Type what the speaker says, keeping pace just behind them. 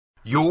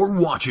You're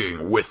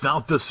watching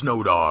Without the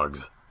Snow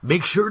Dogs.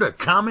 Make sure to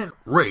comment,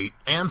 rate,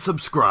 and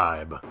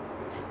subscribe.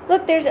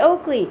 Look, there's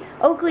Oakley.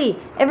 Oakley,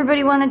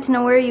 everybody wanted to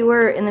know where you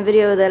were in the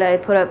video that I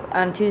put up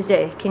on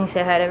Tuesday. Can you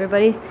say hi to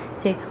everybody?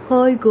 Say,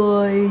 hi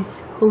guys,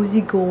 how's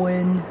it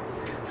going?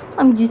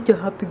 I'm just a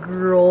happy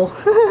girl.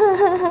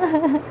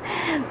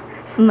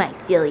 My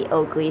silly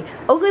Oakley.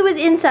 Oakley was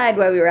inside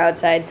while we were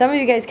outside. Some of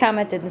you guys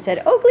commented and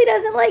said, Oakley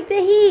doesn't like the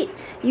heat.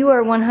 You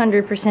are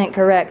 100%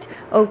 correct.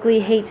 Oakley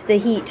hates the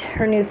heat.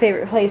 Her new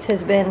favorite place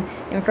has been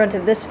in front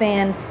of this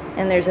fan,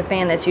 and there's a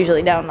fan that's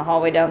usually down the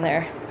hallway down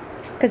there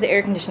because the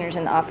air conditioner's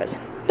in the office.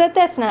 But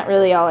that's not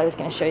really all I was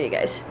going to show you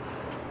guys.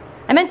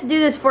 I meant to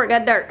do this before it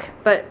got dark,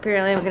 but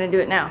apparently I'm going to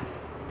do it now.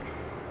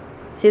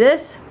 See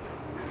this?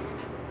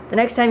 The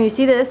next time you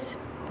see this,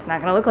 it's not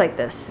going to look like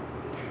this,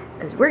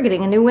 because we're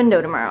getting a new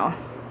window tomorrow.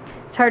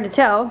 It's hard to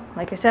tell.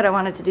 Like I said, I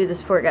wanted to do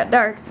this before it got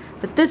dark,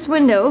 but this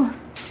window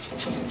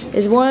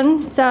is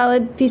one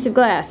solid piece of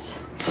glass.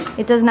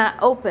 It does not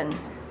open.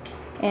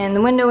 And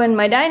the window in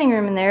my dining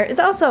room in there is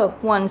also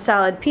one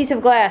solid piece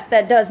of glass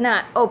that does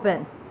not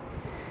open.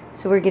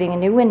 So we're getting a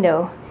new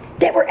window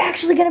that we're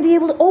actually going to be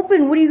able to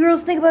open. What do you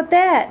girls think about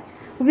that?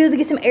 We'll be able to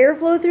get some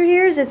airflow through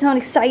here. Does that sound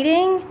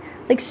exciting?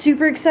 Like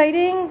super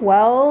exciting?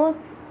 Well,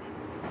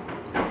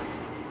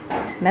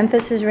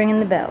 Memphis is ringing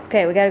the bell.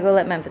 Okay, we gotta go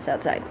let Memphis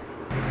outside.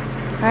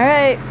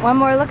 Alright, one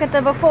more look at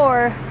the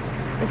before.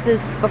 This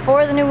is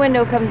before the new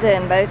window comes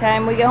in. By the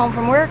time we get home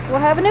from work, we'll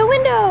have a new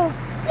window!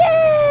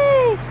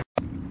 Yay!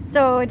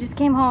 So I just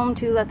came home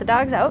to let the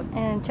dogs out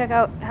and check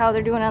out how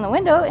they're doing on the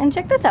window, and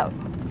check this out.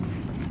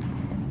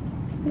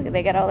 Look,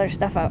 they got all their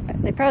stuff out.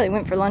 They probably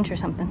went for lunch or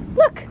something.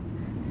 Look!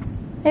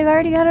 They've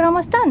already got it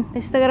almost done.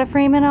 They still gotta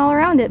frame it all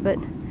around it, but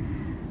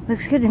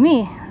looks good to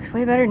me. Looks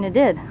way better than it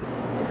did.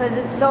 Because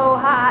it's so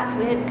hot,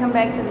 we had to come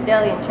back to the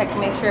deli and check to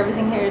make sure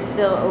everything here is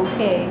still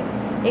okay.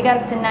 It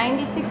got up to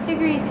 96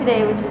 degrees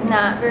today, which is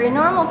not very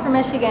normal for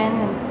Michigan.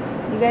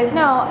 And you guys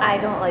know I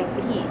don't like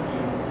the heat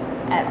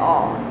at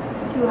all.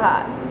 It's too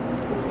hot.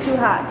 It's too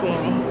hot,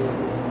 Jamie.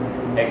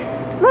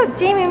 Eggs. Look,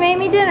 Jamie made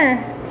me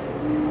dinner.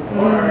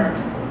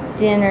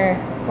 Dinner.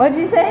 What'd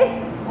you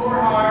say?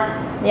 Over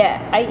hard.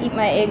 Yeah, I eat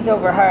my eggs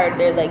over hard.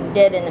 They're like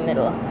dead in the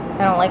middle.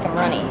 I don't like them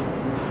runny.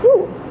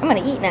 Whew, I'm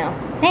gonna eat now.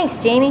 Thanks,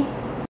 Jamie.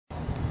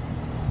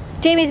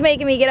 Jamie's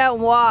making me get out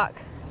and walk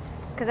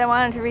because I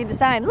wanted to read the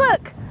sign.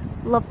 Look,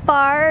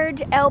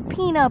 Lafarge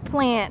Alpena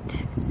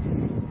Plant.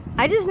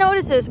 I just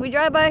noticed this. We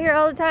drive by here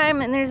all the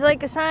time and there's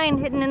like a sign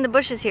hidden in the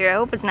bushes here. I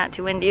hope it's not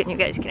too windy and you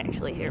guys can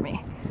actually hear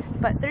me.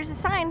 But there's a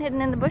sign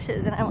hidden in the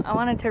bushes and I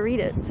wanted to read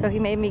it. So he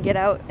made me get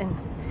out and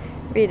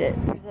read it.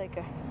 There's like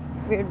a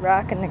weird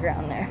rock in the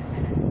ground there.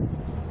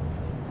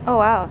 Oh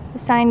wow, the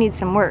sign needs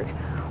some work.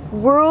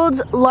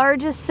 World's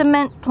largest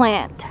cement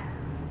plant.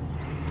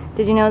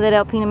 Did you know that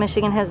Alpena,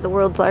 Michigan has the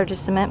world's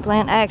largest cement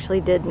plant? I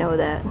actually did know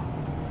that.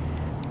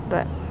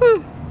 But,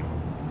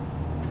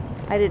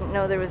 I didn't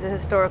know there was a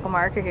historical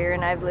marker here,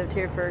 and I've lived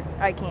here for,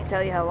 I can't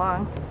tell you how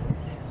long.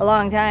 A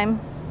long time.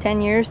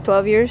 10 years,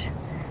 12 years.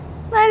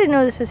 I didn't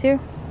know this was here.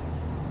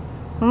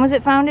 When was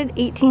it founded?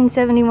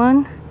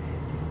 1871.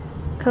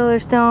 Color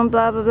stone,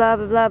 blah, blah, blah,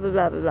 blah, blah, blah,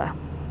 blah, blah, blah.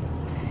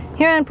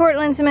 Huron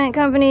Portland Cement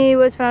Company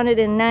was founded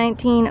in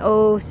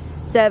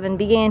 1907.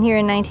 Began here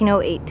in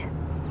 1908.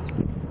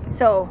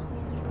 So,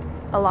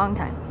 a long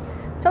time.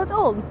 So it's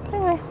old.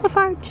 Anyway,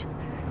 Lafarge.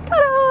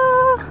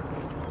 Ta-da!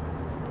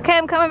 Okay,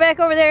 I'm coming back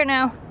over there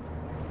now.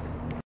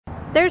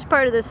 There's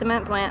part of the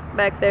cement plant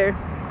back there.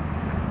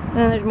 And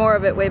then there's more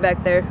of it way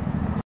back there.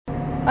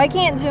 I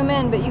can't zoom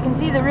in, but you can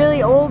see the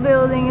really old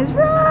building is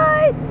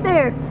right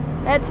there.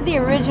 That's the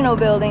original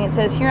building. It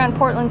says Huron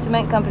Portland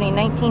Cement Company,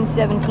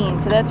 1917.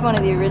 So that's one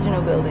of the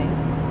original buildings.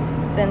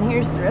 Then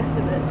here's the rest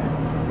of it.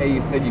 Hey,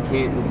 you said you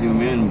can't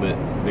zoom in, but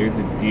there's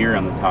a deer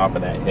on the top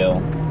of that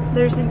hill.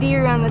 There's a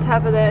deer on the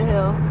top of that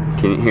hill.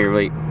 Can you hear,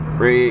 like,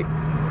 right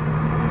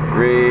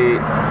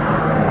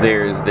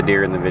there's the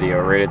deer in the video,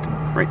 right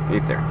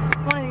there.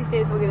 One of these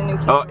days we'll get a new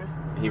camera.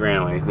 Oh, he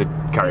ran away. The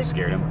car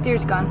scared him.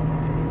 Deer's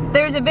gone.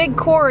 There's a big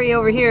quarry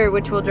over here,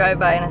 which we'll drive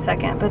by in a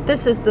second, but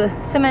this is the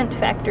cement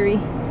factory.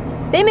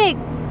 They make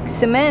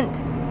cement.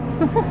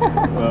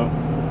 Well.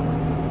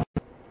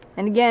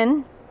 And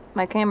again,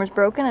 my camera's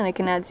broken and I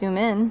cannot zoom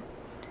in.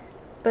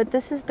 But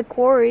this is the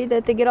quarry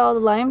that they get all the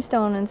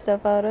limestone and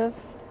stuff out of.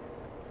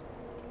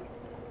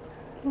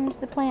 There's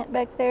the plant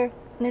back there.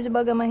 And there's a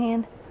bug on my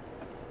hand.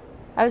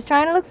 I was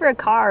trying to look for a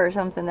car or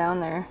something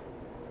down there.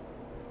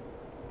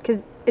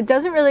 Because it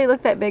doesn't really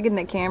look that big in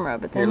the camera,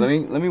 but then...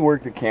 Here, let me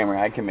work the camera.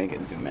 I can make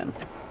it zoom in.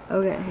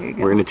 Okay, here you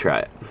go. We're gonna try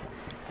it.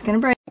 It's gonna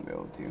break.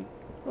 Go to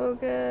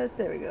Focus,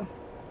 there we go.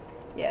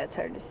 Yeah, it's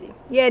hard to see.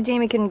 Yeah,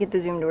 Jamie couldn't get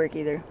the zoom to work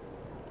either.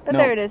 But No.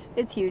 there it is.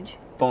 It's huge.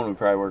 phone would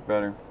probably work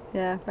better.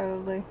 Yeah,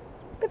 probably.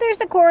 But there's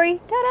the quarry.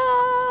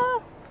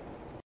 Ta-da!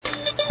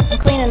 I'm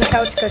cleaning the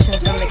couch cushions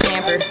from the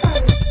camper.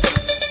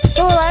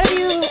 So a lot of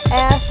you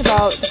asked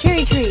about the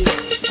cherry tree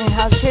and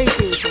how the cherry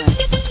tree was doing.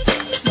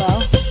 Well,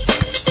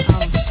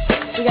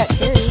 we got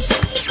cherries.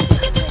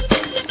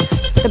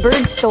 The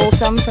birds stole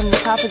some from the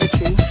top of the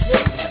tree.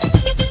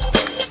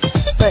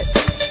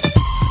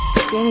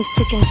 Mommy's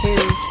picking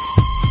cherries.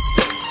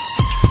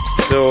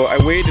 So I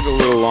waited a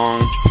little long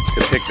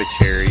to pick the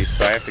cherries,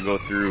 so I have to go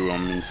through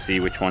them and see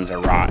which ones are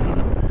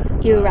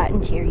rotten. You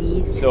rotten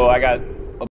cherries. So I got